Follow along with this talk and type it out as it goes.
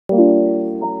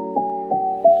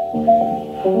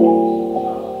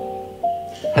Hello,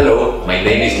 my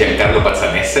name is Giancarlo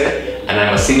Pazzanese and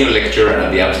I'm a senior lecturer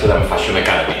at the Amsterdam Fashion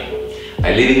Academy.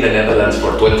 I live in the Netherlands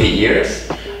for 20 years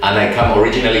and I come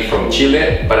originally from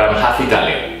Chile, but I'm half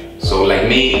Italian. So like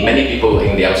me, many people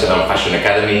in the Amsterdam Fashion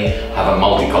Academy have a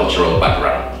multicultural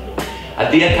background.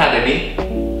 At the Academy,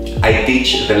 I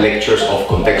teach the lectures of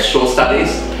Contextual Studies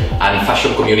and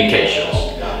Fashion Communications.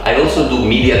 I also do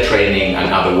media training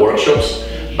and other workshops,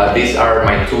 but these are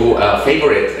my two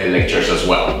favorite lectures as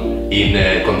well. In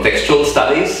Contextual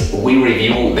Studies, we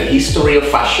review the history of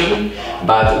fashion,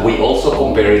 but we also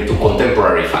compare it to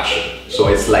contemporary fashion. So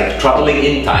it's like traveling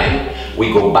in time.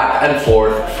 We go back and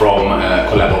forth from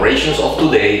collaborations of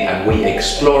today and we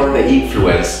explore the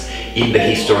influence in the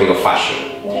history of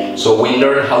fashion. So we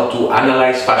learn how to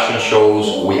analyze fashion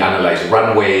shows, we analyze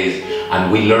runways,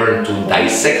 and we learn to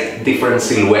dissect different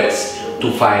silhouettes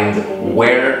to find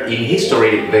where in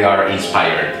history they are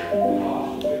inspired.